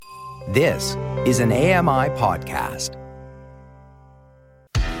This is an AMI podcast.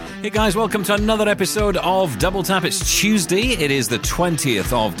 Hey guys, welcome to another episode of Double Tap. It's Tuesday. It is the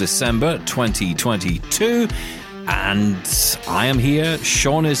 20th of December, 2022. And I am here,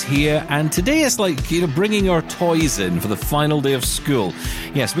 Sean is here, and today it's like, bringing our toys in for the final day of school.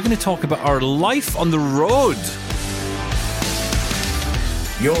 Yes, we're going to talk about our life on the road.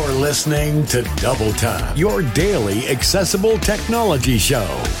 You're listening to Double Tap, your daily accessible technology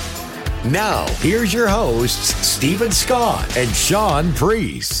show. Now, here's your hosts, Stephen Scott and Sean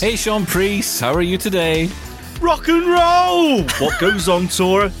Priest. Hey Sean Priest, how are you today? Rock and roll! What goes on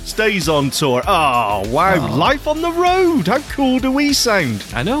tour stays on tour. Oh, wow. Life on the road. How cool do we sound?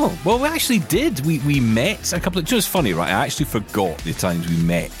 I know. Well, we actually did. We met a couple of... It's funny, right? I actually forgot the times we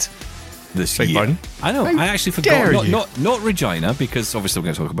met this year. Pardon? I know. How I actually dare forgot. you? Not Regina, because obviously we're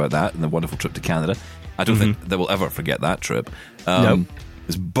going to talk about that and the wonderful trip to Canada. I don't think that we'll ever forget that trip. Nope.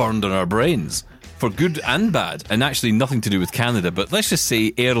 It's burned on our brains. For good and bad, and actually nothing to do with Canada, but let's just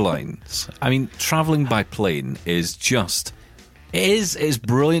say airlines. I mean, travelling by plane is just... It is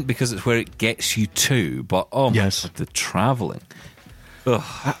brilliant because it's where it gets you to, but Yes. the travelling.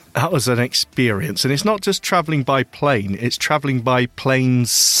 Ugh. That was an experience. And it's not just travelling by plane, it's travelling by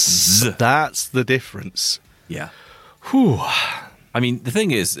planes. That's the difference. Yeah. Whew. I mean, the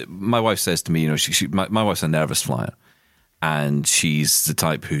thing is, my wife says to me, my wife's a nervous flyer. And she's the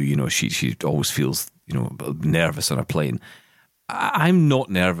type who, she always feels, nervous on a plane. I'm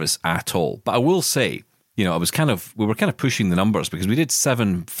not nervous at all. But I will say, we were kind of pushing the numbers because we did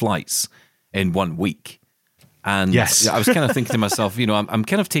 7 flights in 1 week. And yes. I was kind of thinking to myself, I'm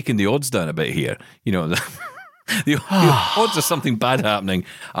kind of taking the odds down a bit here. The odds of something bad happening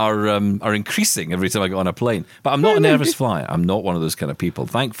are increasing every time I go on a plane. But I'm not a nervous flyer. I'm not one of those kind of people.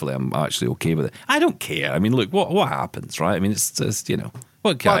 Thankfully, I'm actually okay with it. I don't care. I mean, look, what happens, right? I mean, it's just,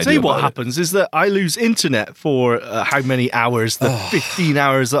 what can I do? I'll tell you what about happens is that I lose internet for how many hours, the 15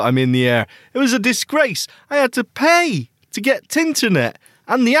 hours that I'm in the air. It was a disgrace. I had to pay to get internet.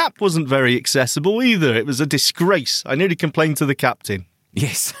 And the app wasn't very accessible either. It was a disgrace. I nearly complained to the captain.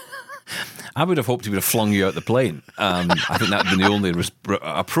 Yes. I would have hoped he would have flung you out the plane. I think that would have been the only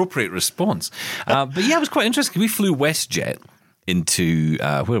appropriate response. But yeah, it was quite interesting. We flew WestJet into,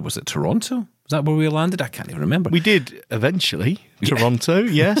 where was it, Toronto? Was that where we landed? I can't even remember. We did eventually. Toronto,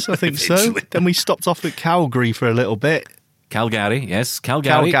 yes, I think so. Then we stopped off at Calgary for a little bit. Calgary, yes.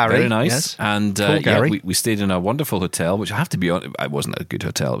 Calgary, very nice. Yes. And we stayed in a wonderful hotel, which I have to be honest, it wasn't a good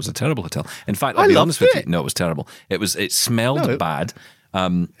hotel. It was a terrible hotel. In fact, I'll be honest with you. No, it was terrible. It smelled bad.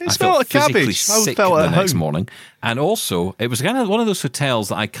 I felt like physically cabbage. I sick felt the at next home. morning. And also, it was kind of one of those hotels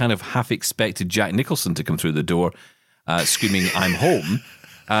that I kind of half expected Jack Nicholson to come through the door screaming, "I'm home,"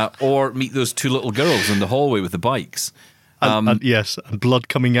 or meet those 2 little girls in the hallway with the bikes. Yes, and blood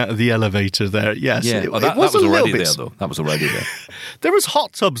coming out of the elevator there. Yes, Yeah, it that was was a little already bit. there, though. That was already there. There was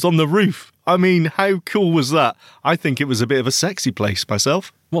hot tubs on the roof. I mean, how cool was that? I think it was a bit of a sexy place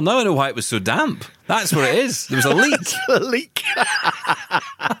myself. Well, now I know why it was so damp. That's where it is. There was a leak. A leak.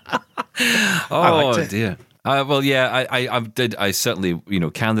 Oh liked it. dear. Well, yeah, I certainly,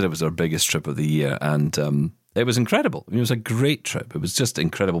 Canada was our biggest trip of the year, and it was incredible. I mean, it was a great trip. It was just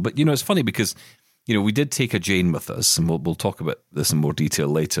incredible. But it's funny because we did take a Jane with us, and we'll talk about this in more detail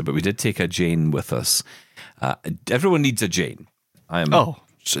later. But we did take a Jane with us. Everyone needs a Jane. I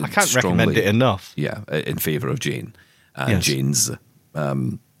can't recommend it enough. Yeah, in favour of Jane. Yes.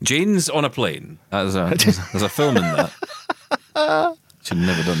 Jane's on a plane. There's a film in that. Should have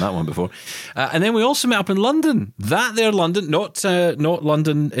never done that one before. And then we also met up in London. London, not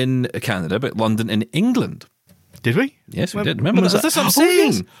London in Canada, but London in England. Did we? Yes, we did. Remember that? That's what I'm Oh,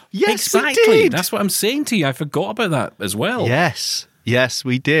 saying. yes, we exactly. did. That's what I'm saying to you. I forgot about that as well. Yes,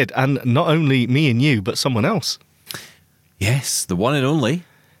 we did. And not only me and you, but someone else. Yes, the one and only.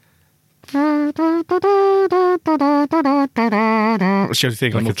 What's the only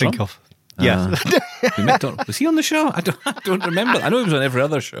thing I Donald can think Trump? of? Yes. We met was he on the show? I don't remember. I know he was on every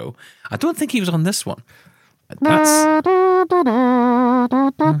other show. I don't think he was on this one. That's...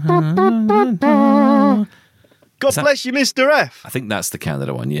 God bless you, Mr. F. I think that's the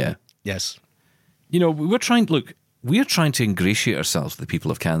Canada one, yeah. Yes. We're trying to ingratiate ourselves with the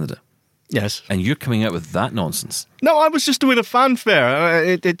people of Canada. Yes. And you're coming out with that nonsense. No, I was just doing a fanfare.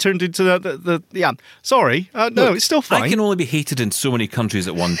 It turned into the yeah. Sorry. No, Look, it's still fine. I can only be hated in so many countries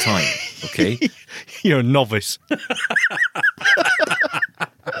at one time, okay? You're a novice.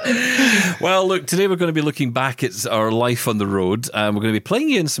 Well, look, today we're going to be looking back at our life on the road. We're going to be playing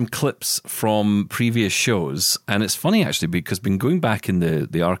you in some clips from previous shows. And it's funny, actually, because I've been going back in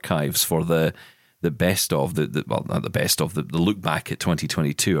the archives for the the best of well, not the best of the look back at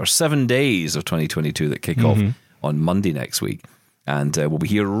 2022, or 7 days of 2022 that kick off on Monday next week. And we'll be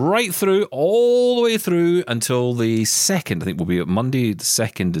here right through, all the way through until the 2nd. I think we'll be at Monday. The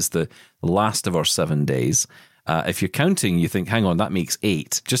 2nd is the last of our 7 days. If you're counting, you think, hang on, that makes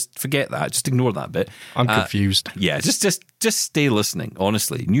 8. Just forget that. Just ignore that bit. I'm confused. Yeah, just stay listening,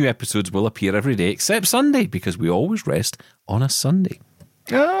 honestly. New episodes will appear every day except Sunday, because we always rest on a Sunday.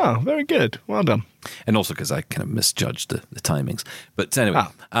 Ah, very good. Well done. And also because I kind of misjudged the timings. But anyway,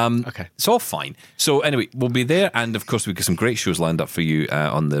 okay. It's all fine. So anyway, we'll be there. And of course, we've got some great shows lined up for you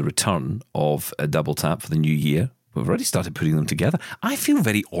on the return of a Double Tap for the new year. We've already started putting them together. I feel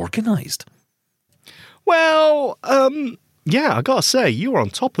very organised. Well, yeah, I gotta say, you were on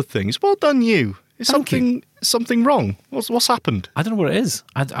top of things. Well done, you. Is something wrong? What's happened? I don't know what it is.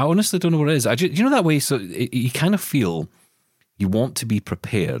 I honestly don't know what it is. You know that way, so you kind of feel you want to be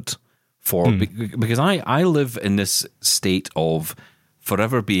prepared for, because I live in this state of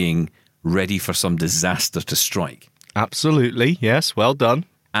forever being ready for some disaster to strike. Absolutely, yes, well done.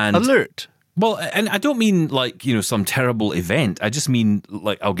 And alert. Well, and I don't mean like, some terrible event. I just mean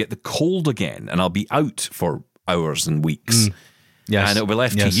like I'll get the cold again and I'll be out for hours and weeks. Yes. And it'll be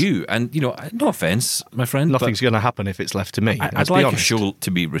left to you. And, no offence, my friend. Nothing's going to happen if it's left to me. I'd like a show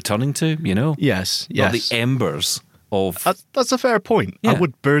to be returning to, Yes, Not the embers of... That's a fair point. Yeah. I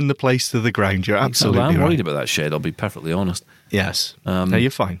would burn the place to the ground. You're absolutely I'm right. worried about that shed, I'll be perfectly honest. Yes. No,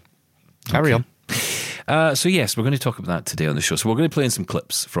 you're fine. Carry on. So yes, we're going to talk about that today on the show. So we're going to play in some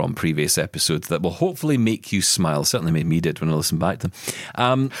clips from previous episodes that will hopefully make you smile. Certainly made me did when I listened back to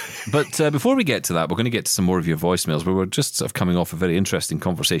them. But before we get to that, we're going to get to some more of your voicemails. We were just sort of coming off a very interesting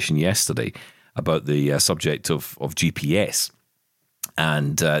conversation yesterday about the subject of GPS.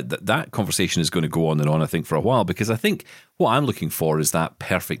 And that conversation is going to go on and on, I think, for a while, because I think what I'm looking for is that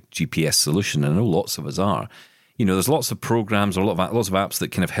perfect GPS solution. And I know lots of us are. There's lots of programs or lots of apps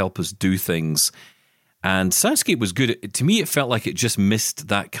that kind of help us do things. And Soundscape was good. To me, it felt like it just missed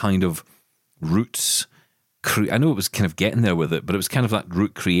that kind of roots. I know it was kind of getting there with it, but it was kind of that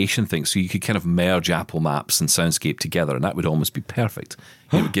root creation thing. So you could kind of merge Apple Maps and Soundscape together, and that would almost be perfect.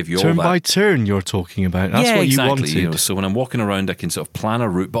 It would give you all that. Turn by turn, you're talking about. That's what exactly. you wanted. So when I'm walking around, I can sort of plan a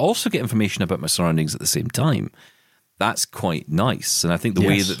route, but also get information about my surroundings at the same time. That's quite nice. And I think the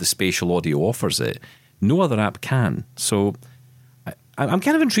way that the spatial audio offers it, no other app can. So I'm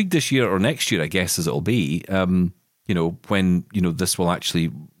kind of intrigued this year or next year, I guess, as it'll be, when, this will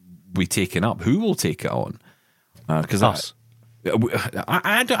actually be taken up. Who will take it on? Because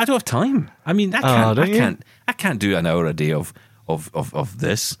I don't have time. I mean, I can't do an hour a day of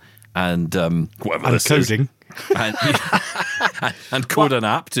this and whatever and this coding. Is. and code an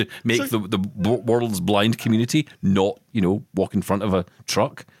app to make the world's blind community not, walk in front of a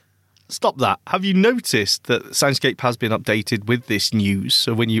truck. Stop that. Have you noticed that Soundscape has been updated with this news?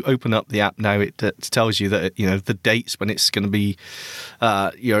 So when you open up the app now, it tells you that, the dates when it's going to be,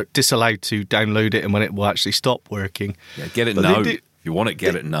 you're disallowed to download it and when it will actually stop working. Yeah, get it now. If you want it,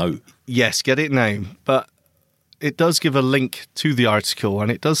 get it now. Yes, get it now. But it does give a link to the article,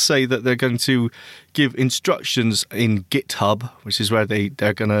 and it does say that they're going to give instructions in GitHub, which is where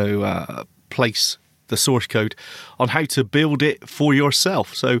they're going to place the source code on how to build it for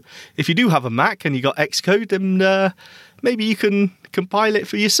yourself. So if you do have a Mac and you got Xcode, then maybe you can compile it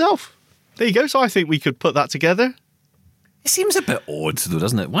for yourself. There you go. So I think we could put that together. It seems a bit odd, though,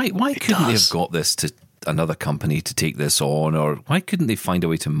 doesn't it? Why couldn't they have got this to another company to take this on, or why couldn't they find a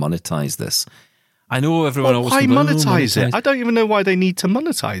way to monetize this? I know everyone always... Why monetize it? I don't even know why they need to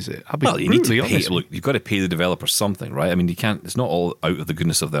monetize it. You need to pay. Look, you've got to pay the developer something, right? I mean, you can't. It's not all out of the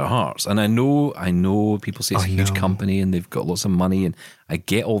goodness of their hearts. And I know people say it's a huge company and they've got lots of money, and I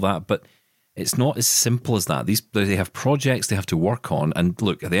get all that, but it's not as simple as that. They have projects they have to work on, and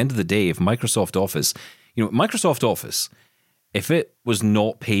look, at the end of the day, if Microsoft Office, if it was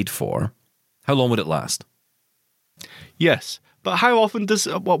not paid for, how long would it last? Yes. But how often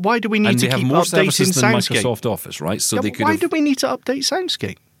why do we need to keep updating Soundscape? And they have more services than Microsoft Office, right? So why do we need to update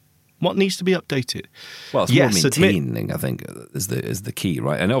Soundscape? What needs to be updated? Well, it's more maintaining, I think, is the key,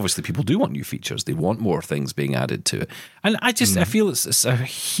 right? And obviously people do want new features. They want more things being added to it. And I feel it's a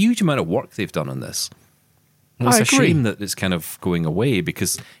huge amount of work they've done on this. And it's a shame that it's kind of going away,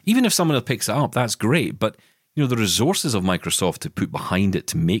 because even if someone picks it up, that's great. But, the resources of Microsoft to put behind it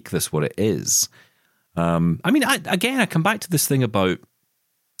to make this what it is... I come back to this thing about,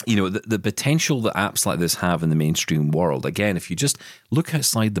 the potential that apps like this have in the mainstream world. Again, if you just look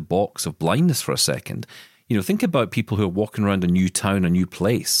outside the box of blindness for a second, think about people who are walking around a new town, a new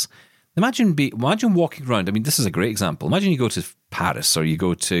place. Imagine walking around. I mean, this is a great example. Imagine you go to Paris or you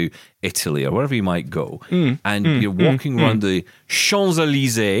go to Italy or wherever you might go, and you're walking around the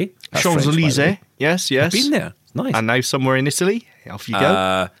Champs-Élysées. That's French, by the Champs-Élysées. way. Yes. I've been there. It's nice. And now somewhere in Italy. Off you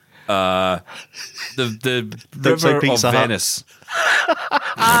go. The Don't say River of Pizza Hut. Venice.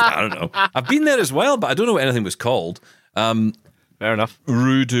 I don't know. I've been there as well, but I don't know what anything was called. Fair enough.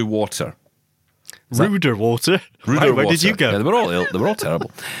 Rue du Water. Ruder water. Rue Right, du where Water. did you go? Yeah, they were all ill. They were all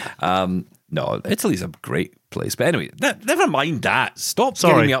terrible. No, Italy's a great place. But anyway, never mind that. Stop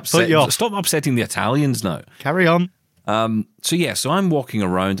getting me upset. put you off. Stop upsetting the Italians now. Carry on. So I'm walking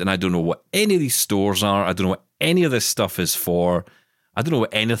around and I don't know what any of these stores are. I don't know what any of this stuff is for. I don't know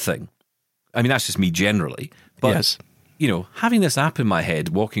what anything. I mean, that's just me generally. But, Yes. you know, having this app in my head,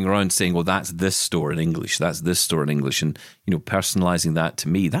 walking around saying, well, that's this store in English, that's this store in English, and, you know, personalizing that to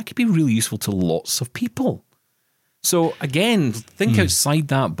me, that could be really useful to lots of people. So, again, think outside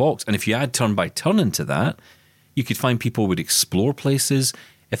that box. And if you add turn by turn into that, you could find people would explore places.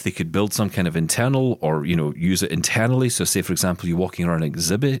 If they could build some kind of internal or, you know, use it internally. So say, for example, you're walking around an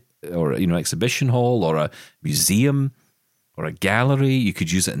exhibit or, you know, exhibition hall or a museum or a gallery, you could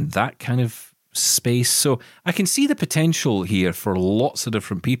use it in that kind of space. So I can see the potential here for lots of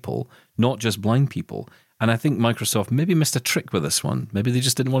different people, not just blind people. And I think Microsoft maybe missed a trick with this one. Maybe they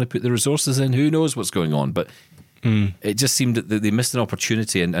just didn't want to put the resources in. Who knows what's going on? But it just seemed that they missed an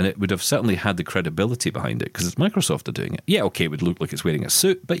opportunity, and it would have certainly had the credibility behind it because it's Microsoft are doing it. Yeah, okay, it would look like it's wearing a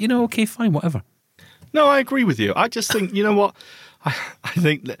suit, but, you know, okay, fine, whatever. No, I agree with you. I just think, you know what? I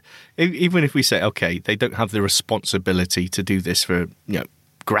think that even if we say, okay, they don't have the responsibility to do this for, you know,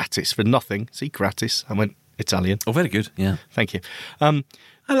 gratis, for nothing. See, gratis. I went Italian. Oh, very good, yeah. Thank you. I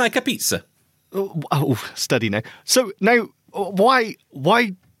like a pizza. Steady now. So now, why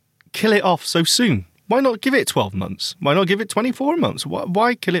kill it off so soon? Why not give it 12 months? Why not give it 24 months?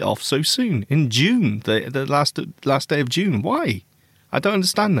 Why kill it off so soon? In June, the last day of June. Why? I don't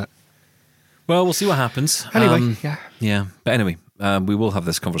understand that. Well, we'll see what happens. Anyway, Yeah. But anyway, we will have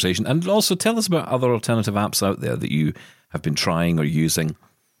this conversation. And also tell us about other alternative apps out there that you have been trying or using.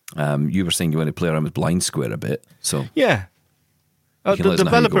 You were saying you want to play around with Blind Square a bit. So Yeah. You can The let us know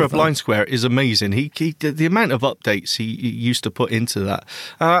how you developer go of with Blind that. Square is amazing. He the amount of updates he used to put into that.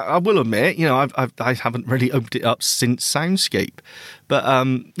 I will admit, you know, I haven't really opened it up since Soundscape, but That's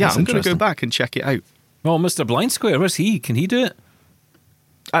I'm going to go interesting. back and check it out. well, Mr. Blind Square, where's he? Can he do it?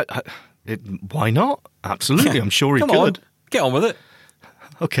 Why not? Absolutely, I'm sure he Come could. on, get on with it.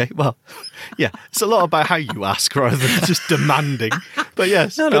 Okay, well, yeah, it's a lot about how you ask rather than just demanding. But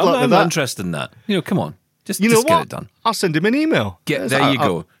yes, No, good luck I'm with not that. interested in that. You know, come on. Just You know get what? it done. I'll send him an email. There you I'll-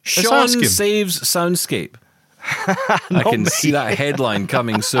 go. let's Sean ask him. saves Soundscape. I can see that headline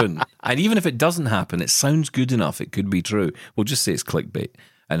coming soon. And even if it doesn't happen, it sounds good enough. It could be true. We'll just say it's clickbait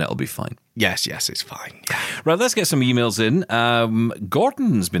and it'll be fine. Yes, it's fine. Yeah. Right, let's get some emails in.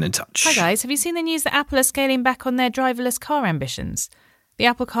 Gordon's been in touch. Hi guys, have you seen the news that Apple are scaling back on their driverless car ambitions? The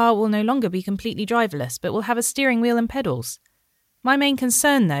Apple car will no longer be completely driverless, but will have a steering wheel and pedals. My main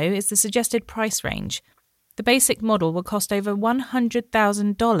concern, though, is the suggested price range. The basic model will cost over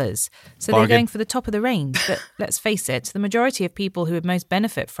 $100,000, so they're Bargain. going for the top of the range. But let's face it, the majority of people who would most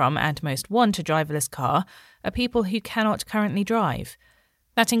benefit from and most want a driverless car are people who cannot currently drive.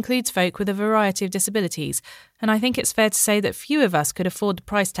 That includes folk with a variety of disabilities, and I think it's fair to say that few of us could afford the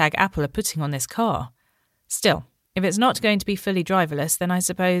price tag Apple are putting on this car. Still, if it's not going to be fully driverless, then I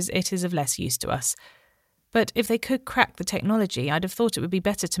suppose it is of less use to us. But if they could crack the technology, I'd have thought it would be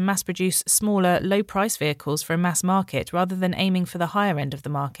better to mass-produce smaller, low-price vehicles for a mass market rather than aiming for the higher end of the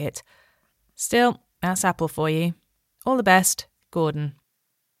market. Still, that's Apple for you. All the best, Gordon.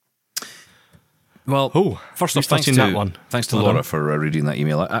 Well, Oh, first who's off, thanks touching to, that one? thanks to Well Laura done. for reading that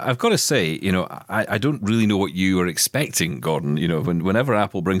email. I've got to say, you know, I don't really know what you were expecting, Gordon. You know, whenever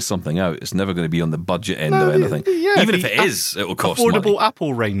Apple brings something out, it's never going to be on the budget end of anything. yeah, Even if the it is, it will cost affordable money.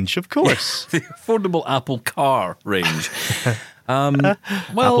 Apple range, of course. The affordable Apple car range. Well,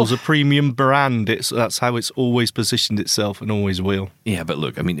 Apple's a premium brand. That's how it's always positioned itself and always will. yeah, but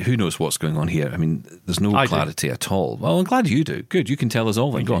look, I mean, who knows what's going on here? I mean, there's no I do. clarity at all. Well, I'm glad you do. Good, you can tell us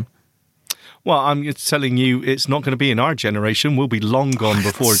all then. Go on. Well, I'm just telling you, it's not going to be in our generation. We'll be long gone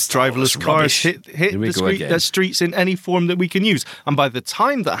before That's all driverless this cars rubbish. hit Here we go again. the streets in any form that we can use. And by the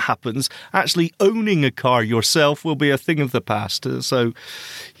time that happens, actually owning a car yourself will be a thing of the past. So,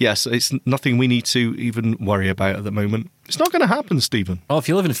 yes, it's nothing we need to even worry about at the moment. It's not going to happen, Stephen. Well, if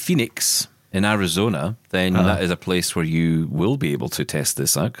you live in Phoenix, in Arizona, then that is a place where you will be able to test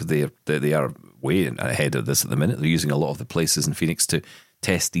this out because they are way ahead of this at the minute. They're using a lot of the places in Phoenix to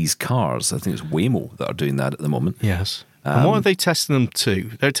test these cars. I think it's Waymo that are doing that at the moment. Yes. And what are they testing them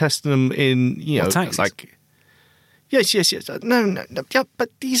to? They're testing them in, taxis. like... Yes. No, yeah, but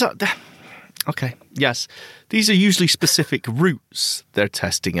these are... Okay, yes. These are usually specific routes they're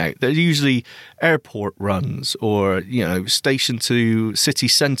testing out. They're usually airport runs or, station to city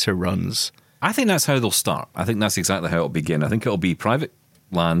centre runs. I think that's how they'll start. I think that's exactly how it'll begin. I think it'll be private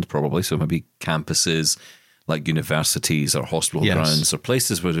land, probably, so maybe campuses like universities or hospital grounds or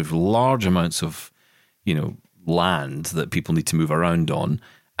places where there's large amounts of, land that people need to move around on.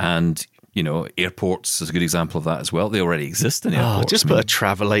 And, airports is a good example of that as well. They already exist in airports. Just put a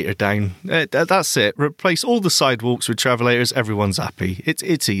travelator down. That's it. Replace all the sidewalks with travelators. Everyone's happy.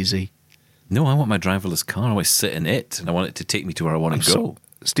 It's easy. No, I want my driverless car. I want to sit in it and I want it to take me to where I want to go.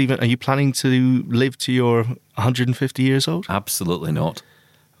 Stephen, are you planning to live to your 150 years old? Absolutely not.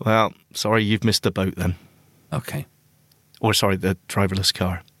 Well, sorry, you've missed the boat then. Okay. Or sorry, the driverless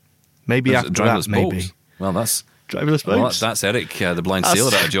car. Maybe There's after driverless that, maybe. boats. Well, that's... Driverless Well, boats. that's Eric, the blind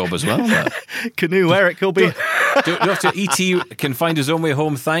sailor, at a job as well. Canoe Eric will be... Do you have to, E.T. can find his own way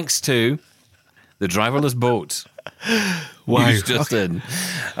home thanks to the driverless boat. Wow. He was just in.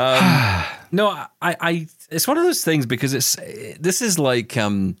 No, I it's one of those things because this is like,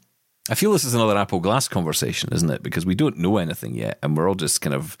 I feel this is another Apple Glass conversation, isn't it? Because we don't know anything yet and we're all just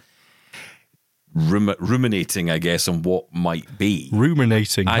kind of ruminating, I guess, on what might be.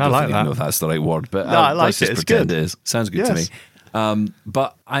 Ruminating. I don't like even that. know if that's the right word, but No, I like let's just it. It's pretend good. it is. Sounds good to me.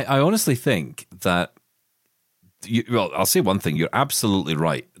 But I honestly think that, I'll say one thing. You're absolutely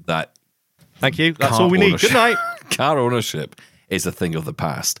right that Thank you. That's car all we need. ownership- Good night. Car ownership is a thing of the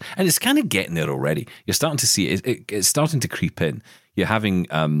past, and it's kind of getting there already. You're starting to see it's starting to creep in. You're having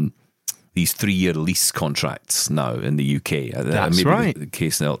these 3-year lease contracts now in the UK. That's maybe right. the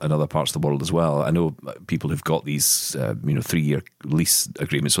case in other parts of the world as well. I know people who've got these 3-year lease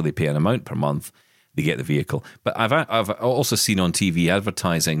agreements, so they pay an amount per month, they get the vehicle. But I've also seen on TV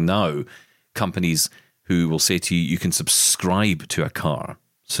advertising now companies who will say to you, you can subscribe to a car,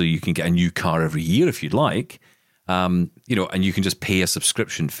 so you can get a new car every year if you'd like. And you can just pay a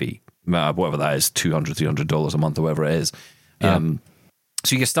subscription fee, whatever that is, $200, $300 a month or whatever it is.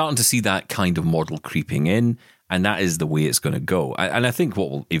 So you're starting to see that kind of model creeping in, and that is the way it's going to go. And I think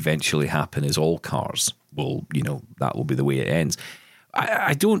what will eventually happen is all cars will, that will be the way it ends.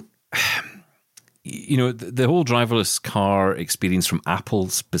 I don't, the whole driverless car experience from Apple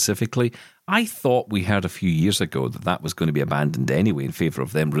specifically, I thought we heard a few years ago that was going to be abandoned anyway in favor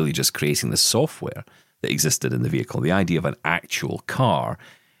of them really just creating the software that existed in the vehicle. The idea of an actual car,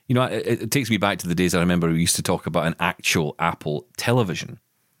 it takes me back to the days I remember we used to talk about an actual Apple television.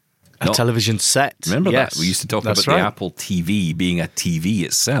 A television set. Remember Yes, that? We used to talk that's about right. the Apple TV being a TV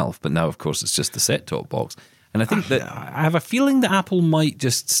itself, but now, of course, it's just the set-top box. And I think that I have a feeling that Apple might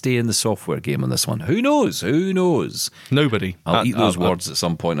just stay in the software game on this one. Who knows? Who knows? Nobody. I'll eat those words at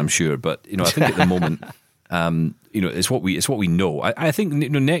some point, I'm sure. But I think at the moment, it's what we know. I think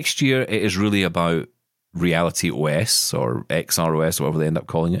next year it is really about Reality OS or XROS, or whatever they end up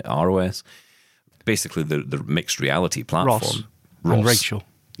calling it, ROS. Basically, the mixed reality platform. Ross. And Rachel.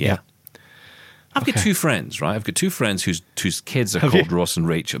 Yeah. I've got two friends, right? I've got two friends whose kids are Have called you? Ross and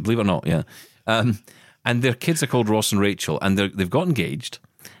Rachel. Believe it or not, yeah. And their kids are called Ross and Rachel, and they've got engaged.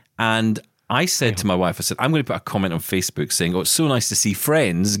 And I said to my wife, I'm going to put a comment on Facebook saying, it's so nice to see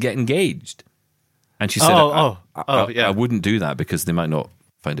friends get engaged. And she said, yeah. I wouldn't do that because they might not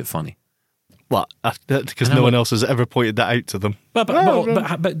find it funny. What? Because no one else has ever pointed that out to them. But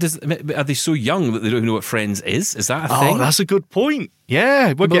are they so young that they don't even know what Friends is? Is that a thing? Oh, that's a good point. Yeah,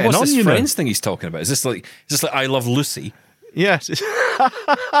 we're But getting what's on, this Friends thing he's talking about? Is this like I Love Lucy? Yes.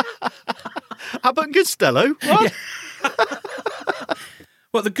 How about Costello? What?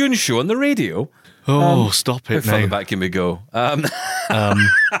 What, the Goon Show on the radio? Oh, stop How it far now. back can we go?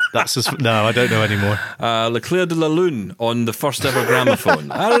 That's just, no, I don't know anymore. Leclerc de la Lune on the first ever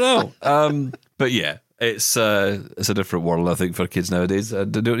gramophone. I don't know. But yeah, it's a different world, I think, for kids nowadays. They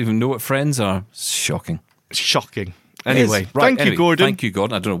don't even know what Friends are. It's shocking. Shocking. Anyway, It is. Right, thank you, Gordon. Thank you,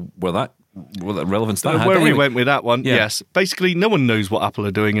 Gordon. I don't know where that relevance that had. Where but we anyway. went with that one, Yeah. yes. Basically, no one knows what Apple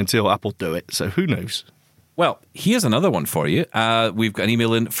are doing until Apple do it, so who knows? Well, here's another one for you. We've got an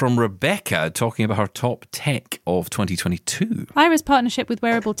email in from Rebecca talking about her top tech of 2022. Ira's partnership with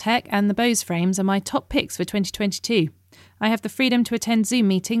Wearable Tech and the Bose frames are my top picks for 2022. I have the freedom to attend Zoom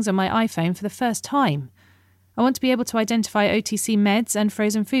meetings on my iPhone for the first time. I want to be able to identify OTC meds and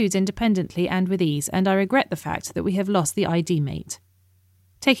frozen foods independently and with ease, and I regret the fact that we have lost the ID mate.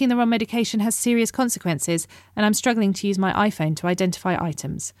 Taking the wrong medication has serious consequences, and I'm struggling to use my iPhone to identify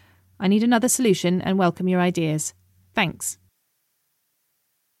items. I need another solution and welcome your ideas. Thanks.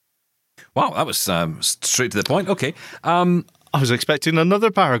 Wow, that was straight to the point. Okay. I was expecting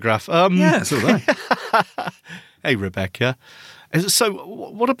another paragraph. Yeah, so was I. Hey, Rebecca. So,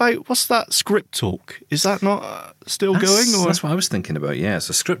 what's that Script Talk? Is that not still going? Or? That's what I was thinking about. Yeah.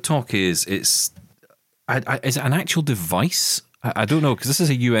 So Script Talk is it an actual device? I don't know, because this is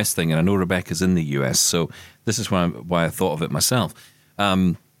a US thing, and I know Rebecca's in the US, so this is why I thought of it myself.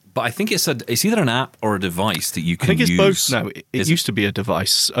 But I think it's either an app or a device that you can use. I think it's both now. It used to be a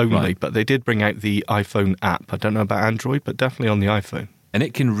device only, Right. but they did bring out the iPhone app. I don't know about Android, but definitely on the iPhone. And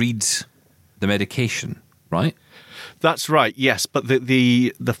it can read the medication, right? That's right, yes. But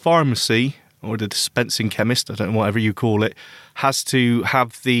the pharmacy or the dispensing chemist, I don't know, whatever you call it, has to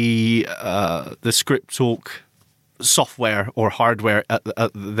have the Script Talk software or hardware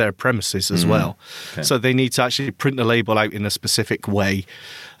at their premises as well. Okay. So they need to actually print the label out in a specific way.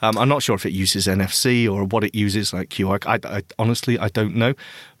 I'm not sure if it uses NFC or what it uses, like QR. I honestly, I don't know.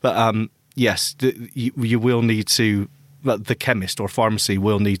 But yes, you will need to, the chemist or pharmacy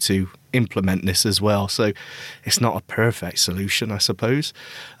will need to implement this as well. So it's not a perfect solution, I suppose,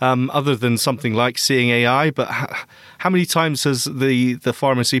 other than something like Seeing AI. But how many times has the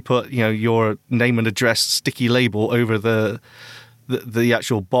pharmacy put your name and address sticky label over the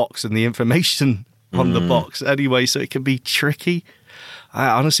actual box and the information on the box anyway? So it can be tricky. I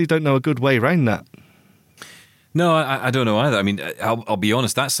honestly don't know a good way around that. No, I don't know either. I mean, I'll be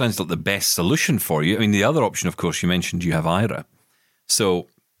honest, that sounds like the best solution for you. I mean, the other option, of course, you mentioned you have Aira. So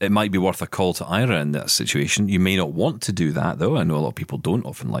it might be worth a call to Aira in that situation. You may not want to do that, though. I know a lot of people don't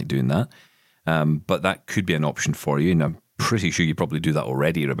often like doing that. But that could be an option for you. And I'm pretty sure you probably do that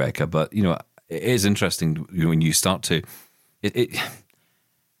already, Rebecca. But, it is interesting when you start to...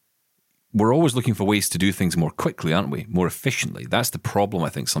 We're always looking for ways to do things more quickly, aren't we? More efficiently. That's the problem, I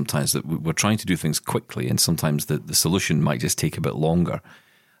think, sometimes, that we're trying to do things quickly, and sometimes the solution might just take a bit longer.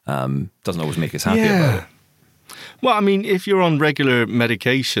 Doesn't always make us happy about it. Well, I mean, if you're on regular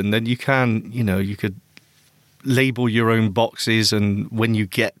medication, then you can, you could label your own boxes, and when you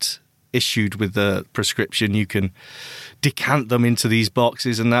get issued with the prescription, you can decant them into these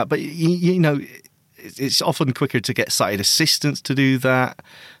boxes and that. But, it's often quicker to get sighted assistants to do that.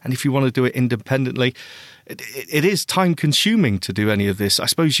 And if you want to do it independently, it is time consuming to do any of this. I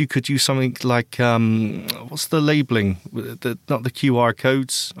suppose you could use something like, what's the labeling? Not the QR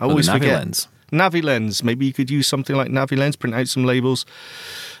codes. I always forget. NaviLens. Maybe you could use something like NaviLens, print out some labels.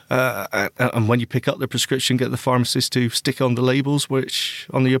 And when you pick up the prescription, get the pharmacist to stick on the labels, which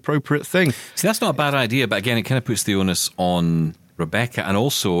on the appropriate thing. See, that's not a bad idea. But again, it kind of puts the onus on Rebecca. And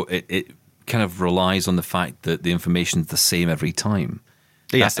also it kind of relies on the fact that the information's the same every time.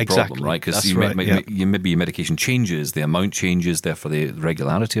 That's the problem, exactly. right? Because maybe your medication changes, the amount changes, therefore the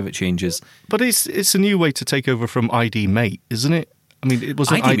regularity of it changes. But it's a new way to take over from ID Mate, isn't it? I mean, it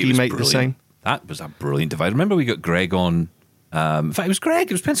wasn't ID Mate the same? That was a brilliant device. Remember we got Greg on... in fact, it was Greg.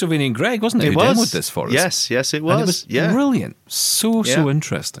 It was Pennsylvanian Greg, wasn't it? It who was. demoed this for us. Yes, it was. And it was brilliant. So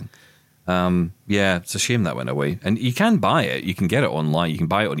interesting. It's a shame that went away. And you can buy it. You can get it online. You can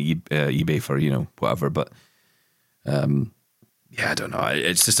buy it on eBay for, whatever. But, I don't know.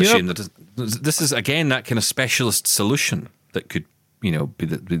 It's just a shame that this is, again, that kind of specialist solution that could, be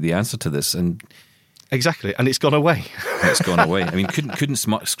the answer to this. And exactly. And it's gone away. It's gone away. I mean, couldn't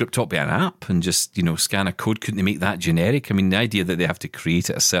Script Talk be an app and just, scan a code? Couldn't they make that generic? I mean, the idea that they have to create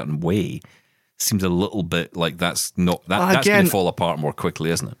it a certain way seems a little bit like that's going to fall apart more quickly,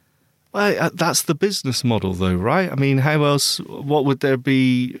 isn't it? Well, that's the business model, though, right? I mean, how else? What would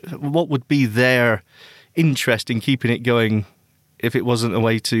be their interest in keeping it going if it wasn't a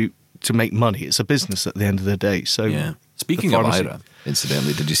way to make money? It's a business at the end of the day. So, speaking of Aira,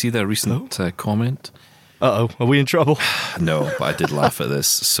 incidentally, did you see their recent comment? Are we in trouble? No, but I did laugh at this.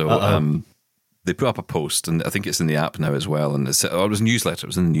 So, they put up a post, and I think it's in the app now as well. And it was a newsletter. It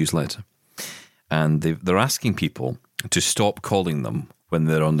was in the newsletter, and they're asking people to stop calling them when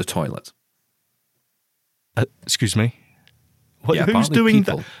they're on the toilet. Excuse me? Who's doing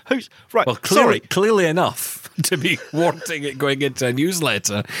that? Who's right? Well, clearly enough to be wanting it going into a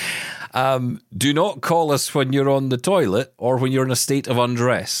newsletter. Do not call us when you're on the toilet or when you're in a state of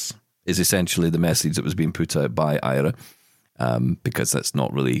undress, is essentially the message that was being put out by Aira, because that's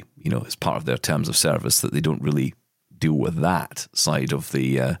not really, it's part of their terms of service that they don't really deal with that side of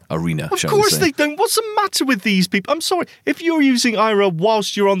the arena. Of course they don't. What's the matter with these people? I'm sorry. If you're using Aira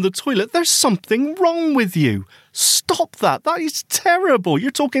whilst you're on the toilet, there's something wrong with you. Stop that. That is terrible. You're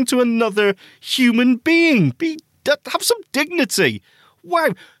talking to another human being. Have some dignity. Wow.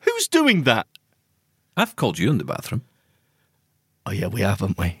 Who's doing that? I've called you in the bathroom. Oh, yeah, we have,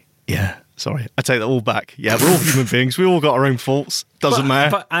 haven't we? Yeah. Sorry, I take that all back. Yeah, we're all human beings. We all got our own faults. Doesn't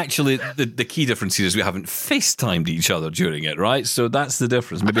matter. But actually, the key difference here is we haven't FaceTimed each other during it, right? So that's the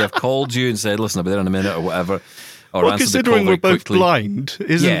difference. Maybe I've called you and said, listen, I'll be there in a minute or whatever. Or well, answered the considering call we're very both quickly. blind,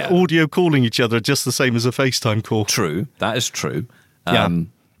 isn't audio calling each other just the same as a FaceTime call? True. That is true. Yeah.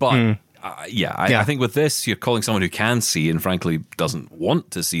 But I think with this, you're calling someone who can see and frankly doesn't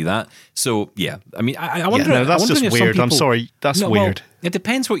want to see that. So, yeah. I mean, I wonder... no, that's I wonder just if some weird. I'm people- sorry. That's No, weird. Well, it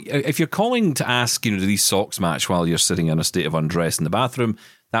depends what... If you're calling to ask, do these socks match while you're sitting in a state of undress in the bathroom,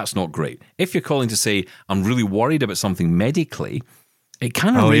 that's not great. If you're calling to say, I'm really worried about something medically, it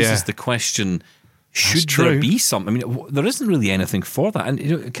kind of raises the question... Should there be something? I mean, there isn't really anything for that. And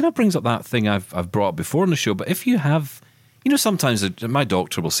it kind of brings up that thing I've brought up before on the show. But if you have, sometimes my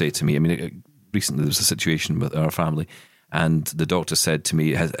doctor will say to me, I mean, recently there was a situation with our family and the doctor said to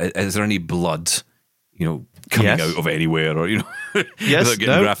me, is there any blood, coming out of anywhere or, Yes, without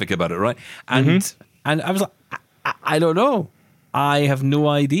getting graphic about it, right? And and I was like, I don't know. I have no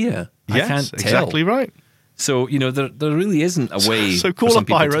idea. Yes, I can't tell. exactly right. So, there really isn't a way. So call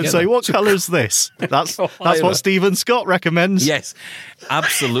up Ira and say, what colour is this? That's what Stephen Scott recommends. Yes,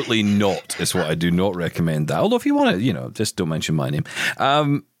 absolutely not is what I do not recommend that. Although if you want to, just don't mention my name.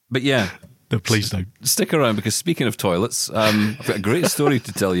 But yeah. No, please don't. Stick around because speaking of toilets, I've got a great story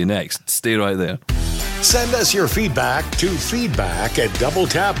to tell you next. Stay right there. Send us your feedback to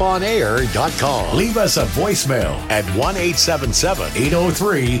feedback@doubletaponair.com. Leave us a voicemail at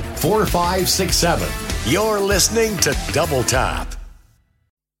 1-877-803-4567. You're listening to Double Tap.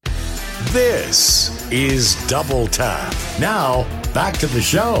 This is Double Tap. Now, back to the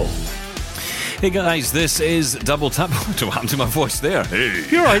show. Hey guys, this is Double Tap. What happened to my voice there? Hey.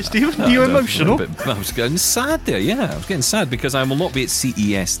 You're right, Stephen. You're emotional. I was getting sad there, yeah. I was getting sad because I will not be at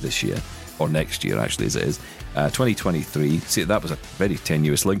CES this year. Or next year, actually, as it is, 2023. See, that was a very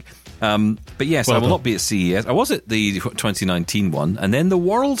tenuous link. But yes, I will not be at CES. I was at the 2019 one, and then the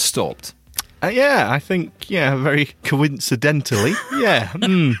world stopped. I think, very coincidentally. Yeah,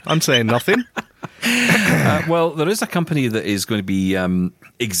 I'm saying nothing. Well, there is a company that is going to be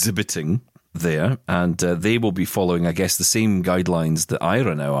exhibiting there, and they will be following, I guess, the same guidelines that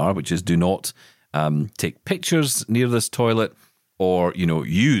IRA now are, which is do not take pictures near this toilet, or,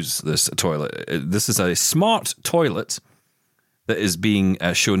 use this toilet. This is a smart toilet that is being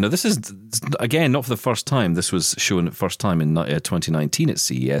shown. Now, this is, again, not for the first time. This was shown first time in 2019 at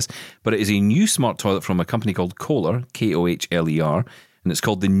CES, but it is a new smart toilet from a company called Kohler, Kohler, and it's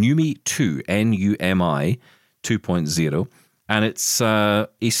called the Numi 2, Numi 2.0. And it's a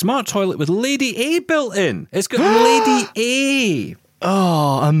smart toilet with Lady A built in. It's got Lady A.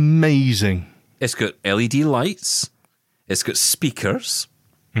 Oh, amazing. It's got LED lights. It's got speakers.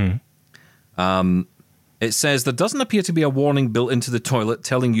 It says there doesn't appear to be a warning built into the toilet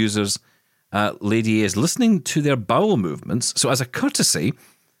telling users Lady A is listening to their bowel movements. So as a courtesy,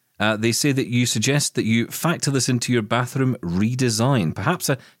 they say that you suggest that you factor this into your bathroom redesign. Perhaps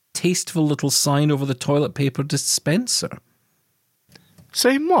a tasteful little sign over the toilet paper dispenser.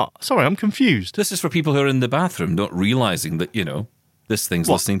 Saying what? Sorry, I'm confused. This is for people who are in the bathroom not realising that, this thing's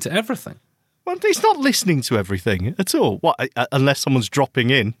listening to everything. Well, it's not listening to everything at all. What? Unless someone's dropping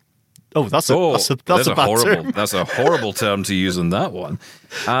in. Oh, that's a bad term. That's a horrible term to use on that one.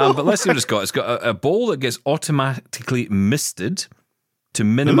 But let's see what it's got. It's got a bowl that gets automatically misted to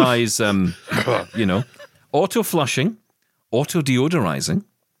minimise, auto flushing, auto deodorizing,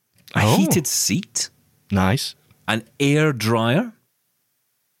 a heated seat, nice, an air dryer,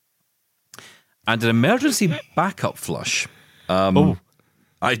 and an emergency backup flush.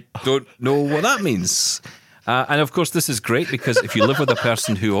 I don't know what that means. And of course, this is great because if you live with a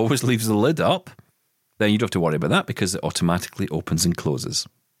person who always leaves the lid up, then you don't have to worry about that because it automatically opens and closes.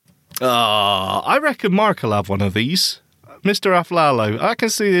 I reckon Mark will have one of these. Mr. Aflalo, I can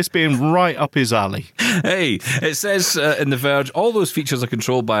see this being right up his alley. Hey, it says in The Verge, all those features are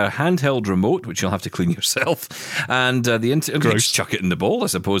controlled by a handheld remote, which you'll have to clean yourself. And just chuck it in the bowl, I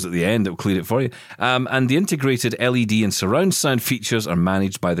suppose, at the end. It'll clean it for you. And the integrated LED and surround sound features are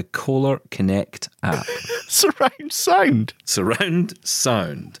managed by the Kohler Connect app. Surround sound? Surround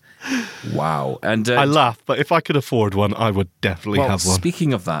sound. Wow. And I laugh, but if I could afford one, I would definitely have one.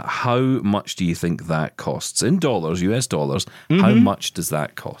 Speaking of that, how much do you think that costs? In dollars, US dollars, how much does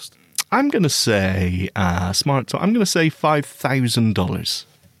that cost? I'm going to say, I'm going to say $5,000.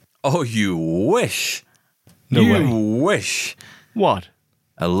 Oh, you wish. No way. You wish. What?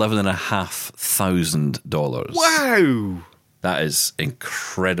 $11,500. Wow. That is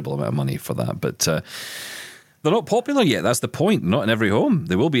incredible amount of money for that. But they're not popular yet. That's the point. Not in every home.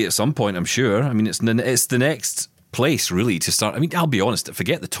 They will be at some point, I'm sure. I mean, it's the next place really to start. I mean, I'll be honest,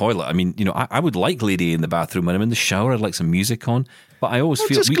 forget the toilet. I mean, I would like Lady A in the bathroom. When I'm in the shower, I'd like some music on. But I always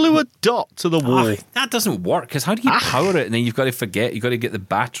feel... Just glue a dot to the wall. That doesn't work, because how do you power it? And then you've got to get the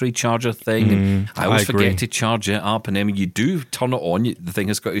battery charger thing. And I always forget to charge it up. And then when you do turn it on, the thing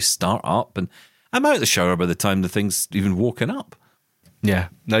has got to start up. And I'm out of the shower by the time the thing's even woken up. Yeah,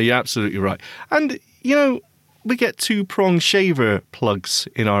 no, you're absolutely right. And, we get 2-prong shaver plugs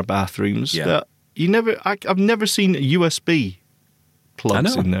in our bathrooms that I've never seen USB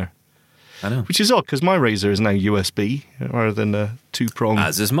plugs in there. I know. Which is odd, because my razor is now USB rather than a 2-prong.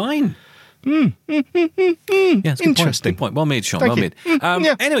 As is mine. Yeah, it's interesting. Good point. Well made, Sean. Thank well you.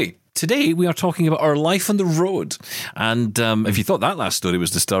 made. Anyway, today we are talking about our life on the road. And if you thought that last story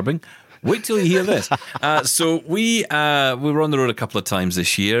was disturbing, wait till you hear this. So we were on the road a couple of times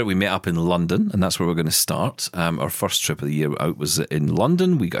this year. We met up in London, and that's where we're going to start. Our first trip of the year out was in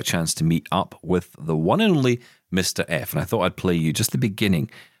London. We got a chance to meet up with the one and only Mr. F. And I thought I'd play you just the beginning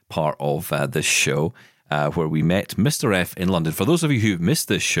part of this show where we met Mr. F in London. For those of you who've missed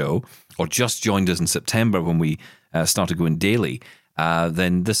this show or just joined us in September when we started going daily,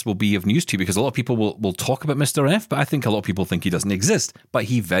 then this will be of news to you, because a lot of people will talk about Mr. F, but I think a lot of people think he doesn't exist, but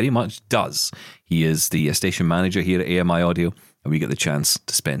he very much does. He is the station manager here at AMI Audio, and we get the chance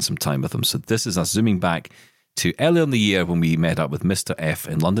to spend some time with him. So this is us zooming back to earlier in the year when we met up with Mr. F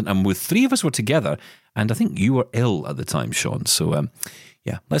in London, and with 3 of us were together, and I think you were ill at the time, Sean. So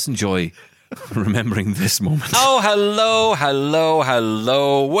yeah, let's enjoy remembering this moment. Oh,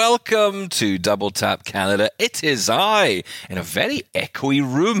 hello. Welcome to Double Tap Canada. It is I, in a very echoey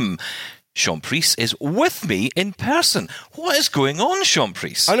room. Sean Priest is with me in person. What is going on, Sean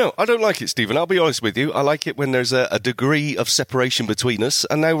Priest? I know, I don't like it, Stephen. I'll be honest with you. I like it when there's a degree of separation between us,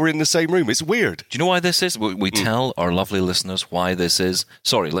 and now we're in the same room. It's weird. Do you know why this is? We tell our lovely listeners why this is.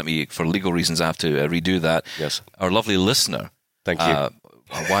 Sorry, for legal reasons, I have to redo that. Yes. Our lovely listener. Thank you.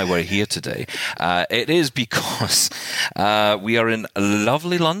 Why we're here today. It is because we are in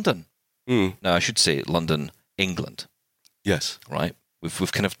lovely London. No, I should say London, England. Yes. Right?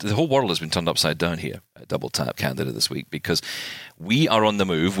 We've kind of, the whole world has been turned upside down here at Double Tap Canada this week, because we are on the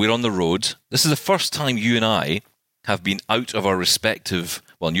move. We're on the road. This is the first time you and I have been out of our respective,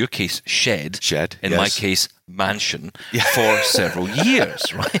 well, in your case, shed. In my case, mansion, for several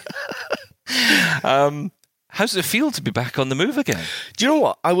years, right? How does it feel to be back on the move again? Do you know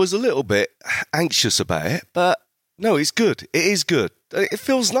what? I was a little bit anxious about it, but no, it's good. It is good. It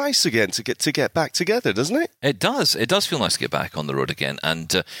feels nice again to get back together, doesn't it? It does. It does feel nice to get back on the road again. And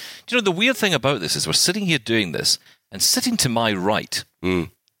do you know, the weird thing about this is we're sitting here doing this, and sitting to my right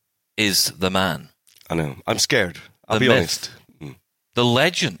is the man. I know. I'm scared. I'll be honest. The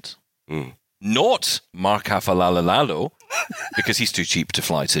legend. Not Mark Afalalalalo, because he's too cheap to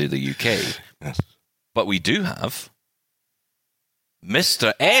fly to the UK. Yes. But we do have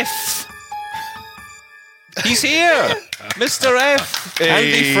Mr. F. He's here. Mr. F.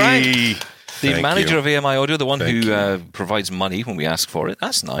 Andy Frank. The manager of AMI Audio, the one who provides money when we ask for it.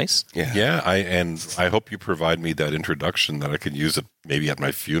 That's nice. Yeah. I hope you provide me that introduction that I can use it maybe at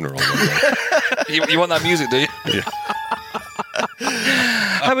my funeral. You want that music, do you? Yeah.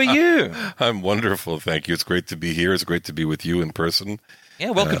 How are you? I'm wonderful, thank you. It's great to be here. It's great to be with you in person. Yeah,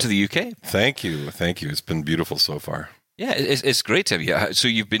 welcome to the UK. Thank you. It's been beautiful so far. Yeah, it's great to have you. So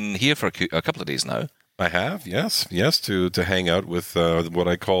you've been here for a couple of days now. I have, yes, to hang out with what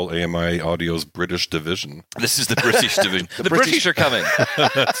I call AMI Audio's British division. This is the British division. The British are coming.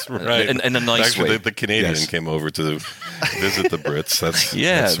 That's right. In a nice way. way. The Canadian came over to visit the Brits. That's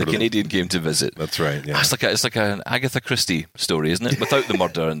the Canadian came to visit. That's right. Yeah. It's like an Agatha Christie story, isn't it? Without the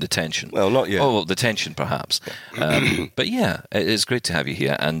murder and detention. Well, not yet. Oh, well, detention perhaps. But yeah, it's great to have you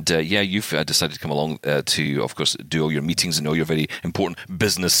here. And you've decided to come along to, of course, do all your meetings and all your very important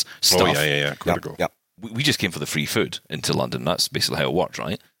business stuff. Oh, yeah. Critical. Yep. We just came for the free food into London. That's basically how it worked,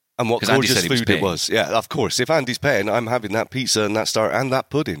 right? And what gorgeous food it was. Yeah, of course. If Andy's paying, I'm having that pizza and that starter and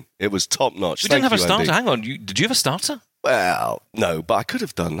that pudding. It was top notch. We didn't have a starter. Andy. Hang on. Did you have a starter? Well, no, but I could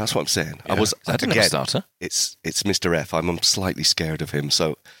have done. That's what I'm saying. Yeah. I didn't have a starter. It's Mr. F. I'm slightly scared of him,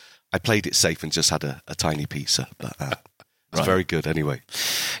 so I played it safe and just had a tiny pizza. But it's very good anyway.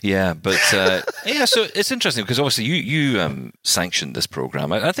 Yeah, but so it's interesting because obviously you sanctioned this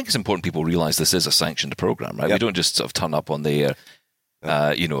program. I think it's important people realise this is a sanctioned program, right? Yep. We don't just sort of turn up on the air,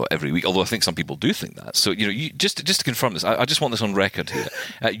 every week. Although I think some people do think that. So you just to confirm this, I just want this on record here.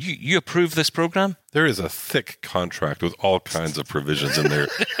 You approve this program? there is a thick contract with all kinds of provisions in there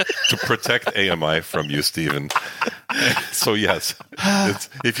to protect AMI from you, Stephen. So yes,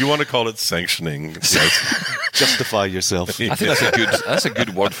 if you want to call it sanctioning, yes. Justify yourself. I think that's a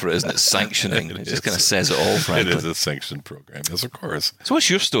good word for it, isn't it? Sanctioning. It just kind of says it all, frankly. It is a sanctioned program, yes, of course. So what's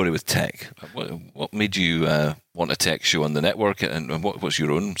your story with tech? What made you want a tech show on the network, and what's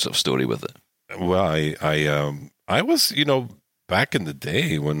your own sort of story with it? Well, I was, back in the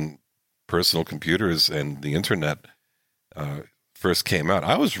day when personal computers and the internet first came out,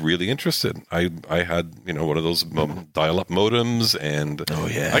 I was really interested. I had, one of those dial-up modems, and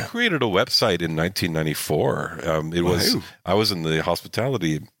I created a website in 1994. I was in the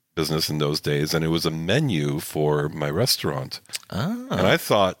hospitality business in those days, and it was a menu for my restaurant. And I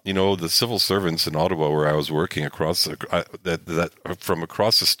thought, the civil servants in Ottawa where I was working from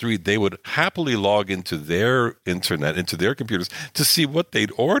across the street, they would happily log into their internet, into their computers, to see what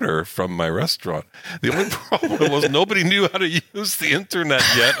they'd order from my restaurant. The only problem was nobody knew how to use the internet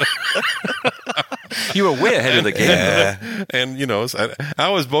yet. You were way ahead of the game. Yeah. And, I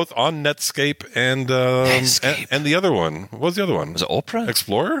was both on Netscape and the other one. What was the other one? Was it Opera?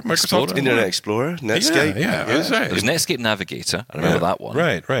 Explorer? Microsoft Internet Explorer? Netscape? Yeah. That's right. It was Netscape Navigator. I remember that one.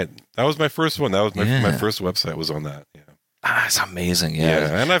 Right. That was my first one. That was my first website was on that. Yeah. It's amazing.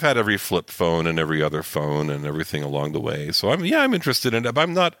 Yeah. And I've had every flip phone and every other phone and everything along the way. So I'm interested in it.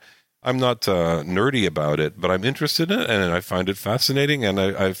 I'm not nerdy about it, but I'm interested in it, and I find it fascinating, and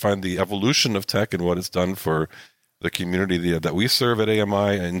I find the evolution of tech and what it's done for the community that we serve at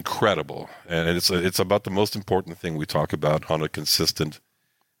AMI incredible. And it's about the most important thing we talk about on a consistent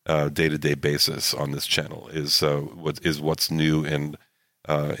day-to-day basis on this channel is what's new in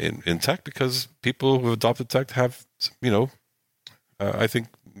tech, because people who have adopted tech have, I think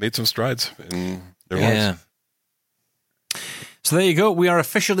made some strides in their lives. So there you go. We are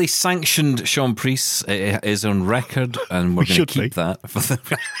officially sanctioned, Sean Priest. It is on record, and we're going to keep that.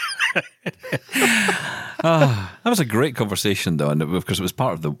 That was a great conversation, though, and of course it was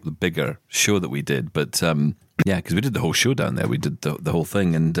part of the bigger show that we did. But because we did the whole show down there, we did the whole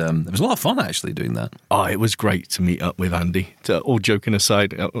thing, and it was a lot of fun actually doing that. Oh, it was great to meet up with Andy. All joking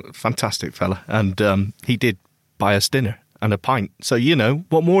aside, fantastic fella, and he did buy us dinner and a pint. So,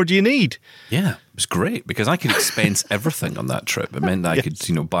 what more do you need? Yeah, it was great because I could expense everything on that trip. It meant that I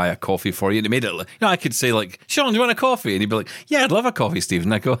could, buy a coffee for you. And it made it, I could say like, Sean, do you want a coffee? And he'd be like, yeah, I'd love a coffee, Steve.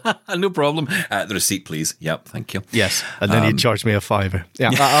 And I go, no problem. The receipt, please. Yep, thank you. Yes. And then he'd charge me $5. Yeah,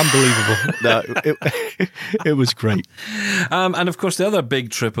 unbelievable. It was great. And of course, the other big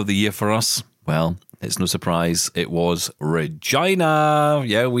trip of the year for us, well, it's no surprise, it was Regina.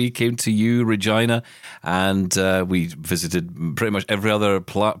 Yeah, we came to you, Regina, and we visited pretty much every other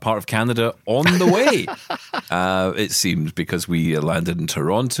part of Canada on the way, it seemed, because we landed in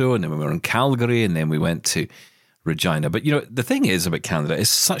Toronto, and then we were in Calgary, and then we went to Regina. But, the thing is about Canada, it's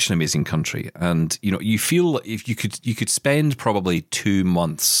such an amazing country, and, you feel if you could spend probably 2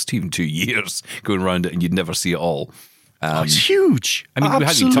 months, even 2 years going around it, and you'd never see it all. It's huge. I mean, we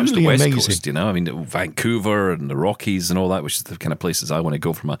hadn't even touched the West amazing. Coast, Vancouver and the Rockies and all that, which is the kind of places I want to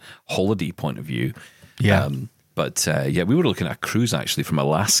go from a holiday point of view. Yeah. But we were looking at a cruise actually from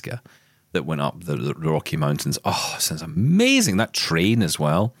Alaska that went up the Rocky Mountains. Oh, it sounds amazing. That train as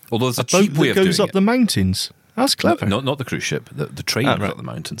well. Although there's a cheap way of doing it. goes up the mountains. That's clever. Not the cruise ship. The train goes up the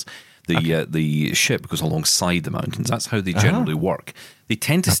mountains. The ship goes alongside the mountains. That's how they generally work. They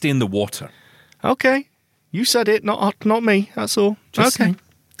tend to stay in the water. Okay. You said it, not me. That's all. Just okay.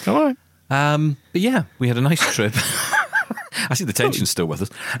 All right. But yeah, we had a nice trip. I see the tension's still with us.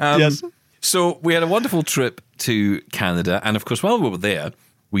 Yes. So we had a wonderful trip to Canada. And of course, while we were there,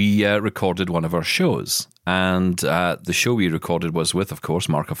 we recorded one of our shows. And the show we recorded was with, of course,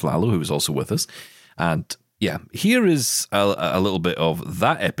 Mark Aflalo, who was also with us. And yeah, here is a little bit of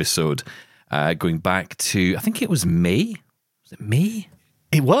that episode going back to, I think it was May. Was it May?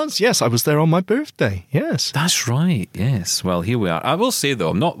 It was, yes. I was there on my birthday, yes. That's right, yes. Well, here we are. I will say,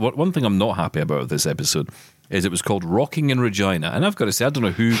 though, one thing I'm not happy about this episode is it was called Rocking in Regina. And I've got to say, I don't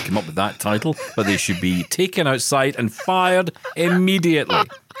know who came up with that title, but they should be taken outside and fired immediately.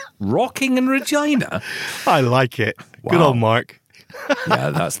 Rocking in Regina? I like it. Wow. Good old Mark. Yeah,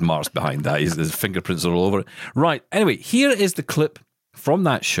 that's Mark's behind that. His fingerprints are all over it. Right, anyway, here is the clip from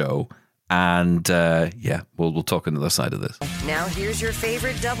that show. And we'll talk on the other side of this. Now here's your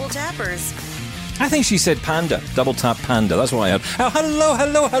favorite double tappers. I think she said panda. Double tap panda. That's what I heard. Oh,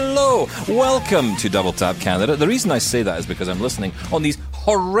 hello. Welcome to Double Tap Canada. The reason I say that is because I'm listening on these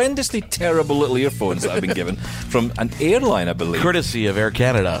horrendously terrible little earphones that I've been given from an airline, I believe. Courtesy of Air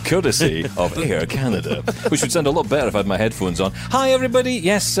Canada. Courtesy of Air Canada, which would sound a lot better if I had my headphones on. Hi, everybody.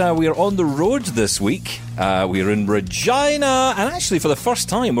 Yes, we are on the road this week. We are in Regina, and actually, for the first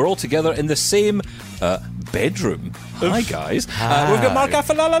time, we're all together in the same bedroom. Hi, guys. We've got Mark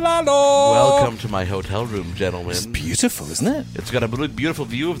Affalalalo. Welcome to my hotel room, gentlemen. It's beautiful, isn't it? It's got a beautiful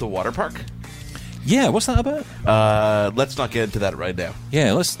view of the water park. Yeah, what's that about? Let's not get into that right now.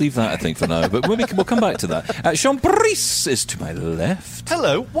 Yeah, let's leave that, I think, for now. But we'll come back to that. Sean Brice is to my left.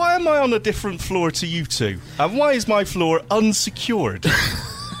 Hello, why am I on a different floor to you two? And why is my floor unsecured?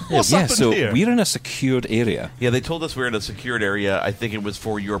 What's happened so here? we're in a secured area. Yeah, they told us we're in a secured area. I think it was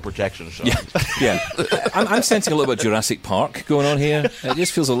for your protection, Sean. Yeah. I'm sensing a little bit of Jurassic Park going on here. It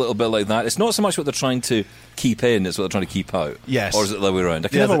just feels a little bit like that. It's not so much what they're trying to keep in, it's what they're trying to keep out. Yes. Or is it the other way around? I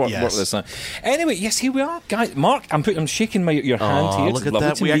can never work this out. Anyway, yes, here we are. Guys, Mark, I'm shaking your hand here. Look It's at lovely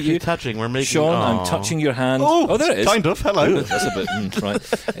that. to We're meet actually you. touching. We're making... Sean, I'm touching your hand. Oh, there it is. Kind of. Hello. Ooh, that's a bit...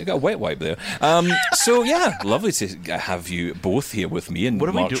 right. You got a wet wipe there. So, yeah, lovely to have you both here with me in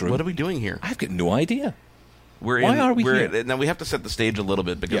Mark's room. What are we doing here? I've got no idea. Why are we here? Now, we have to set the stage a little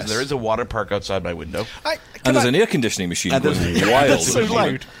bit because Yes. there is a water park outside my window. And there's an air conditioning machine And going there's- wild. That's so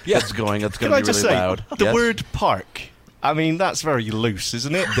loud. Yeah. It's going Can to I be really just say, loud. the Yes. word park, I mean, that's very loose,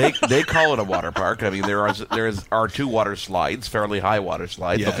 isn't it? They call it a water park. I mean, there are two water slides, fairly high water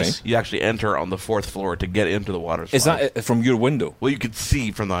slides. Yes. Okay. You actually enter on the 4th floor to get into the water slide. Is that from your window? Well, you could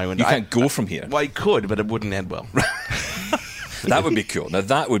see from the high window. You can't go from here. Well, I could, but it wouldn't end well. That would be cool. Now,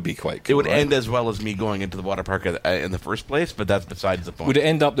 that would be quite cool. It would right? end as well as me going into the water park in the first place, but that's besides the point. Would it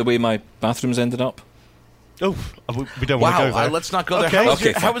end up the way my bathrooms ended up? Oh, we don't want to go there. Let's not go there.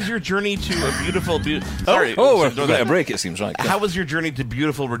 Okay. How was your journey to a beautiful... Sorry. Oh, we're so going to break, it seems, right. How was your journey to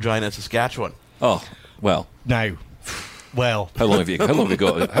beautiful Regina, Saskatchewan? Oh, well. Now, well. How long have you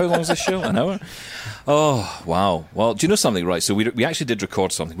got? How long is this show? An hour? Oh, wow. Well, do you know something, right? So we actually did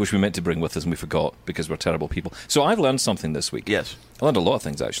record something, which we meant to bring with us and we forgot because we're terrible people. So I've learned something this week. Yes. I learned a lot of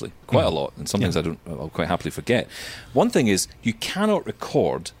things, actually. Quite a lot. And some things I'll quite happily forget. One thing is you cannot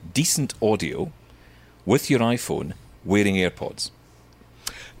record decent audio with your iPhone wearing AirPods.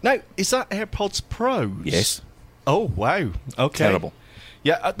 Now, is that AirPods Pros? Yes. Oh, wow. Okay. Terrible.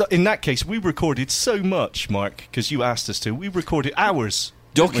 Yeah, in that case, we recorded so much, Mark, because you asked us to. We recorded hours.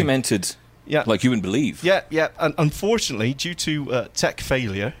 Documented like you wouldn't believe. Yeah. And unfortunately, due to tech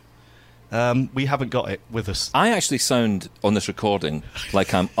failure, we haven't got it with us. I actually sound on this recording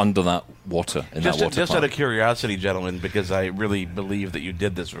like I'm under that water in that water Just park. out of curiosity, gentlemen, because I really believe that you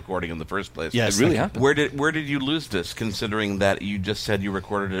did this recording in the first place. Yes, it really happened. Where did you lose this, considering that you just said you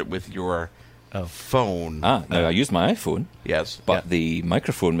recorded it with your phone? Now I used my iPhone. Yes. But the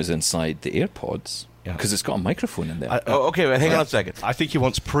microphone was inside the AirPods because it's got a microphone in there. Okay, but hang on a second. I think he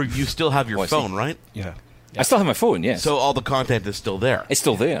wants proof. You still have your phone, right? Yeah. I still have my phone, yes. So all the content is still there. It's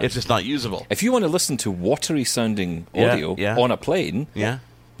still there. It's just not usable. If you want to listen to watery sounding audio on a plane,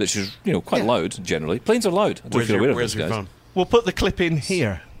 which is quite loud generally. Planes are loud. I don't know if you're aware of this, your guys. phone? We'll put the clip in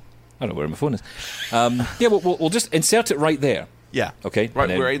here. I don't know where my phone is. We'll just insert it right there. Yeah. Okay. Right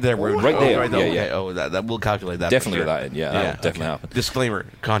there. Right there. Right there. Yeah. Okay. Oh, that we'll calculate that. Definitely for sure. that in. Yeah, that'll definitely happen. Disclaimer: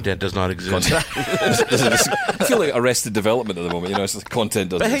 content does not exist. I feel like Arrested Development at the moment. It's just content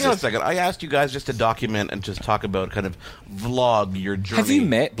doesn't But hang on a exist. second. I asked you guys just to document and just talk about kind of vlog your journey. Have you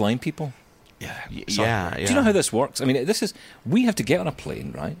met blind people? Yeah. Do you know how this works? I mean, we have to get on a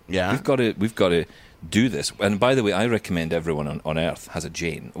plane, right? Yeah. We've got to do this. And by the way, I recommend everyone on Earth has a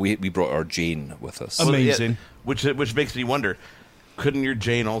Jane. We brought our Jane with us. Amazing. Which makes me wonder, couldn't your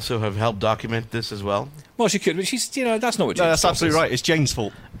Jane also have helped document this as well? Well, she could, but she's that's not what Jane's No, that's fault absolutely is. right. It's Jane's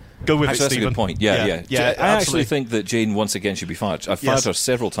fault. Go with Actually, it, that's Stephen. a good point. Yeah. Yeah, I actually absolutely. think that Jane once again should be fired. I've fired her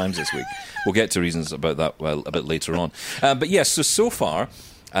several times this week. We'll get to reasons about that a bit later on. But yes, so far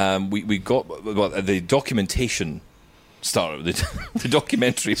we got the documentation started, the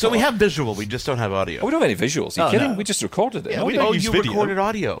documentary. So we have visual, we just don't have audio. Oh, we don't have any visuals. Are you kidding? no. We just recorded it. Yeah, we don't use you video. recorded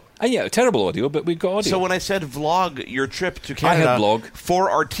audio. Yeah, terrible audio, but we've got audio. So when I said vlog your trip to I Canada had blog.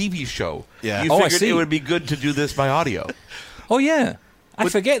 for our TV show, Yeah. you Oh, I figured see. it would be good to do this by audio. Oh, yeah. I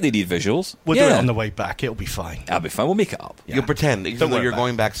forget they need visuals. We'll do it on the way back. It'll be fine. That'll be fine. We'll make it up. You'll pretend, even Don't though worry you're about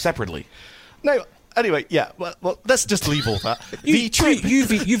going back separately. No, anyway, yeah. Well, let's just leave all that. You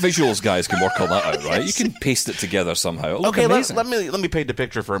visuals guys can work all that out, right? You can paste it together somehow. It'll look Okay, amazing. let me paint a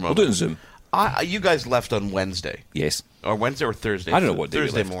picture for a We'll moment. do it in Zoom. You guys left on Wednesday. Yes. Or Wednesday or Thursday? I don't know what day we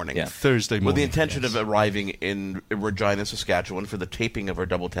Thursday left. morning. Yeah. Thursday morning. With the intention yes. of arriving in Regina, Saskatchewan for the taping of our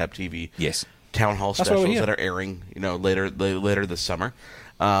Double Tap TV Yes. town hall That's why we're specials here. that are airing, later this summer.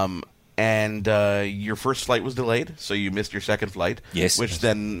 and your first flight was delayed, so you missed your second flight. Yes. Which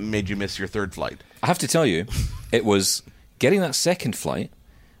then made you miss your third flight. I have to tell you, it was getting that second flight.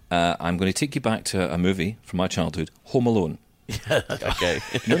 I'm going to take you back to a movie from my childhood, Home Alone. Okay.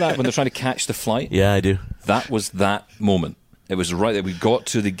 You know that when they're trying to catch the flight? Yeah, I do. That was that moment. It was right that we got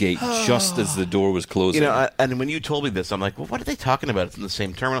to the gate just as the door was closing. You know, and when you told me this, I'm like, well, what are they talking about? It's in the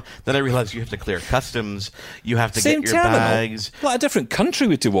same terminal. Then I realized you have to clear customs. You have to Same get your terminal? bags. What a different country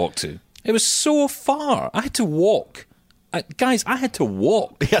we had to walk to. It was so far. I had to walk. Guys, I had to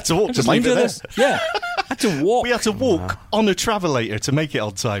walk. You had to walk to Just mind leave you it this. Yeah. I had to walk. We had to walk on a travelator to make it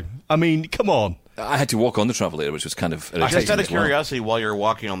on time. I mean, come on. I had to walk on the travelator, which was kind of irritating Just out of as well. curiosity, while you're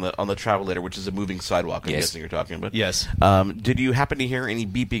walking on the travelator, which is a moving sidewalk, I'm Yes. guessing you're talking about. Yes. Did you happen to hear any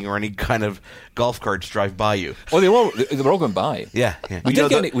beeping or any kind of golf carts drive by you? Oh, they were all going by. Yeah. We did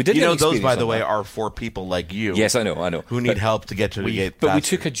get you an know those, experience by the on way, that. are for people like you. Yes, I know. Who need help to get to the gate. But we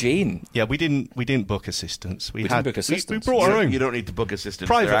faster. took a Jane. Yeah, we didn't book assistance. We didn't book assistance. We brought our own. You don't need to book assistance.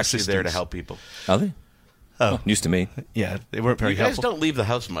 Private They're actually there to assistance. help people. Are they? Oh. News to me. Yeah, they weren't very You guys helpful. don't leave the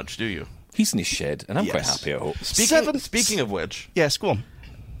house much, do you? He's in his shed, and I'm quite Yes. happy, I hope. Speaking of which, Yes, go on.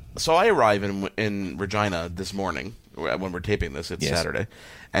 so I arrive in Regina this morning when we're taping this. It's Yes. Saturday,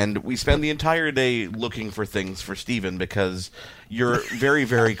 and we spend the entire day looking for things for Stephen because your very,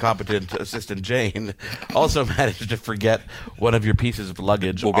 very competent assistant Jane also managed to forget one of your pieces of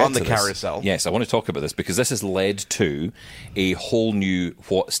luggage We'll get on the to this. carousel. Yes, I want to talk about this because this has led to a whole new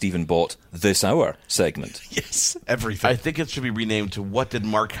What Stephen Bought This Hour segment. Yes, everything. I think it should be renamed to "What Did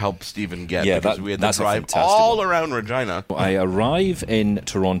Mark Help Stephen Get?" Yeah, because we had to that's a drive fantastic all one. around Regina. I arrive in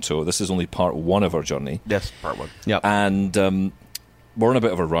Toronto. This is only part one of our journey. Yes, part one. Yep. And we're in a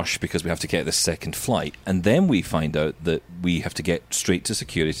bit of a rush because we have to get this second flight. And then we find out that we have to get straight to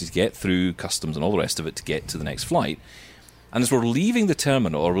security to get through customs and all the rest of it to get to the next flight. And as we're leaving the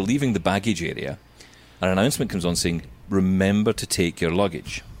terminal, or we're leaving the baggage area, an announcement comes on saying, remember to take your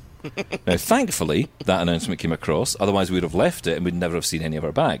luggage. Now, thankfully, that announcement came across. Otherwise, we would have left it and we'd never have seen any of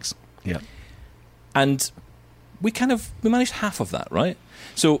our bags. Yeah. And we managed half of that, right?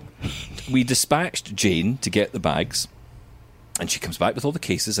 So we dispatched Jane to get the bags, and she comes back with all the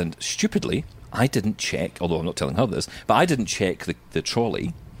cases, and stupidly, I didn't check, although I'm not telling her this, but I didn't check the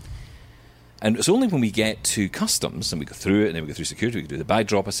trolley. And it's only when we get to customs, and we go through it, and then we go through security, we do the bag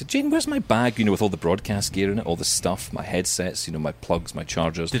drop. I said, Jane, where's my bag, with all the broadcast gear in it, all the stuff, my headsets, my plugs, my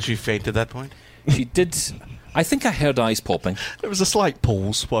chargers. Did she faint at that point? She did. I think I heard eyes popping. There was a slight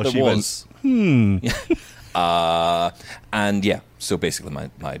pause while There she was. went, And yeah, so basically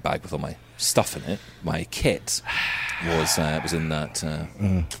my bag with all my stuff in it, my kit, was in that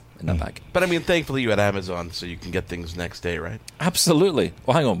bag. But I mean, thankfully you had Amazon, so you can get things next day, right? Absolutely.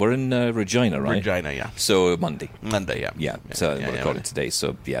 Well, hang on, we're in Regina, right? Regina, yeah. So Monday. Monday, yeah. Yeah, so we're recording today,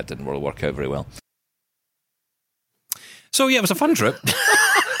 so yeah, it didn't really work out very well. So yeah, it was a fun trip.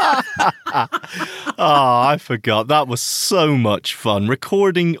 I forgot. That was so much fun.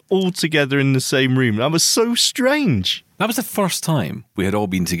 Recording all together in the same room. That was so strange. That was the first time we had all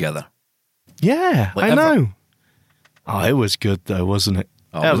been together. Yeah, Like I ever. know. Oh, it was good though, wasn't it?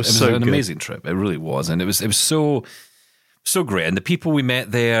 Oh, That it was so an good. amazing trip. It really was, and it was so great. And the people we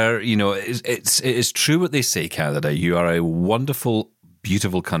met there, it is true what they say. Canada, you are a wonderful,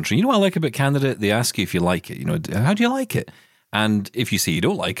 beautiful country. You know what I like about Canada? They ask you if you like it. How do you like it? And if you say you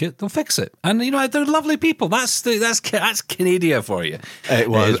don't like it, they'll fix it. And they're lovely people. That's Canada for you. It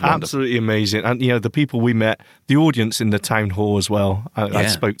was is wonderful. absolutely amazing. And, the people we met, the audience in the town hall as well. I Yeah.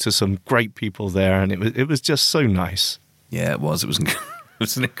 spoke to some great people there, and it was just so nice. Yeah, it was. It was. It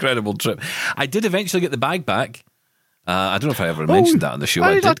was an incredible trip. I did eventually get the bag back. I don't know if I ever mentioned that on the show.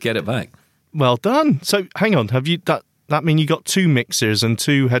 I did get it back. Well done. So, hang on. Have you that mean you got 2 mixers and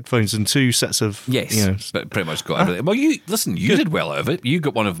 2 headphones and 2 sets of... Yes, but pretty much got everything. Well, you did well out of it. You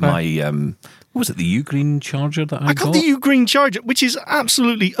got one of my, what was it, the Ugreen charger that I got the Ugreen charger, which is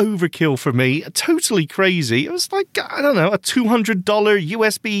absolutely overkill for me. Totally crazy. It was like, I don't know, a $200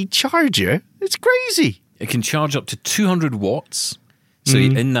 USB charger. It's crazy. It can charge up to 200 watts. So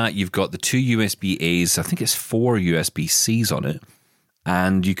in that, you've got the 2 USB-As. I think it's 4 USB-Cs on it.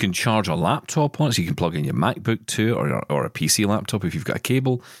 And you can charge a laptop on it, so you can plug in your MacBook to it, or a PC laptop if you've got a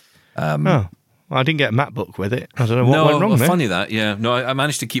cable. Well, I didn't get a MacBook with it. I don't know what went wrong there. Funny that, yeah. No, I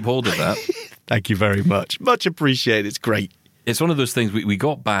managed to keep hold of that. Thank you very much. Much appreciated. It's great. It's one of those things we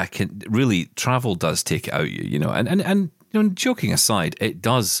got back, and really travel does take it out you, and joking aside, it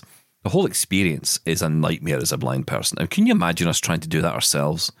does. The whole experience is a nightmare as a blind person. Now, can you imagine us trying to do that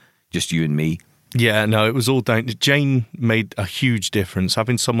ourselves, just you and me? Yeah, no, it was all down to Jane. Made a huge difference.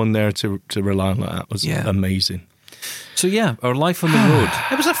 Having someone there to rely on like that was amazing. So yeah, our life on the road.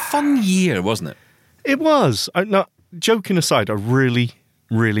 It was a fun year, wasn't it? It was. Joking aside, I really,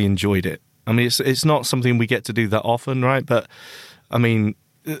 really enjoyed it. I mean, it's not something we get to do that often, right? But I mean,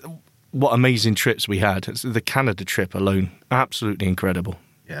 what amazing trips we had. The Canada trip alone, absolutely incredible.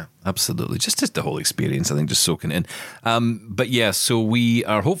 Yeah, absolutely. Just the whole experience, I think, just soaking it in. But yeah, so we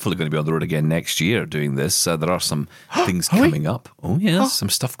are hopefully going to be on the road again next year doing this. There are some things coming up. Oh, yeah, some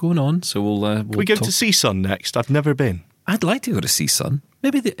stuff going on. So we'll we go to CSUN next? I've never been. I'd like to go to CSUN.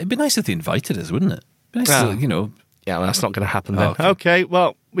 Maybe it'd be nice if they invited us, wouldn't it? Nice to, Yeah, well, that's not going to happen then. Okay,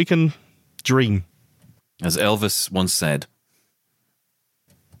 well, we can dream. As Elvis once said.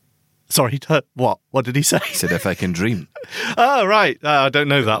 Sorry, what? What did he say? He said, if I can dream. Oh, right. I don't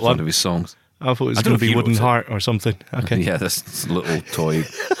know that one. One of his songs. I thought it was going to be Wooden Heart or something. Okay. Yeah, this little toy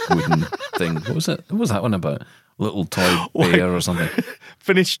wooden thing. What was it? What was that one about? Little toy bear or something.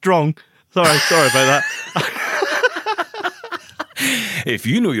 Finish strong. Sorry about that. If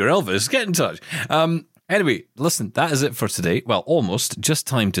you know your Elvis, get in touch. Anyway, listen, that is it for today. Well, almost. Just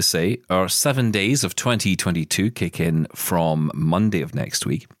time to say our 7 days of 2022 kick in from Monday of next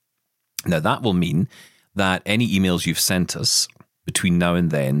week. Now, that will mean that any emails you've sent us between now and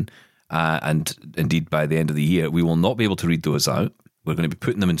then, and indeed by the end of the year, we will not be able to read those out. We're going to be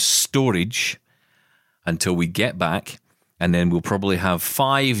putting them in storage until we get back, and then we'll probably have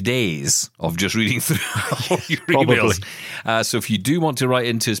 5 days of just reading through all your emails. So if you do want to write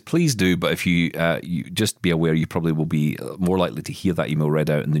into us, please do. But if you just be aware, you probably will be more likely to hear that email read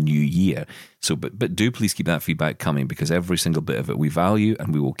out in the new year. So, but do please keep that feedback coming, because every single bit of it we value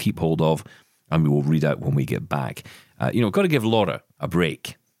and we will keep hold of, and we will read out when we get back. Got to give Laura a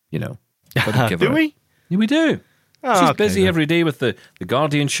break. Do we? Yeah, we do. Oh, she's busy every day with the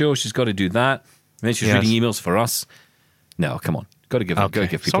Guardian show. She's got to do that. And then she's reading emails for us. No, come on. Got to give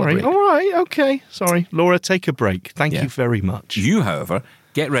people a break. All right. Okay. Sorry. Laura, take a break. Thank you very much. You, however,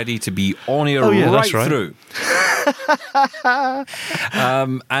 get ready to be on air through.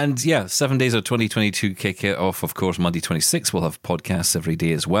 And yeah, 7 days of 2022 kick it off, of course, Monday 26th. We'll have podcasts every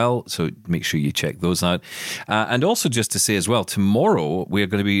day as well. So make sure you check those out. And also just to say as well, tomorrow we're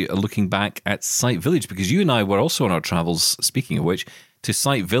going to be looking back at Sight Village, because you and I were also on our travels, speaking of which, to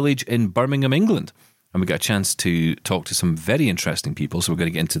Sight Village in Birmingham, England. And we got a chance to talk to some very interesting people. So we're going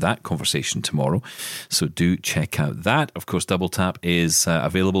to get into that conversation tomorrow. So do check out that. Of course, Double Tap is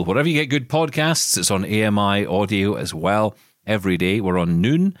available wherever you get good podcasts. It's on AMI Audio as well every day. We're on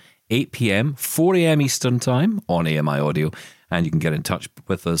noon, 8 p.m., 4 a.m. Eastern Time on AMI Audio. And you can get in touch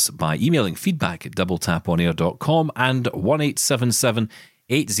with us by emailing feedback at doubletaponair.com, and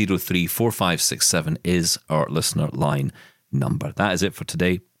 1-877-803-4567 is our listener line number. That is it for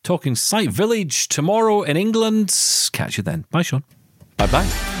today. Talking Sight Village tomorrow in England. Catch you then. Bye, Sean. Bye-bye.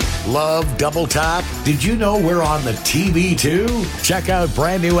 Love Double Tap? Did you know we're on the TV too? Check out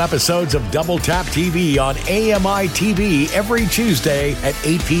brand new episodes of Double Tap TV on AMI TV every Tuesday at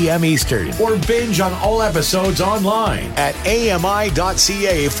 8 p.m. Eastern. Or binge on all episodes online at ami.ca/Double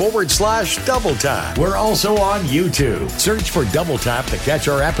Tap. We're also on YouTube. Search for Double Tap to catch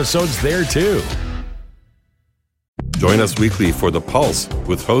our episodes there too. Join us weekly for The Pulse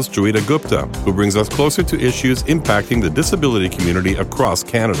with host Joeita Gupta, who brings us closer to issues impacting the disability community across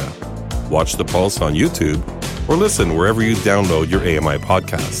Canada. Watch The Pulse on YouTube or listen wherever you download your AMI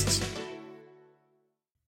podcasts.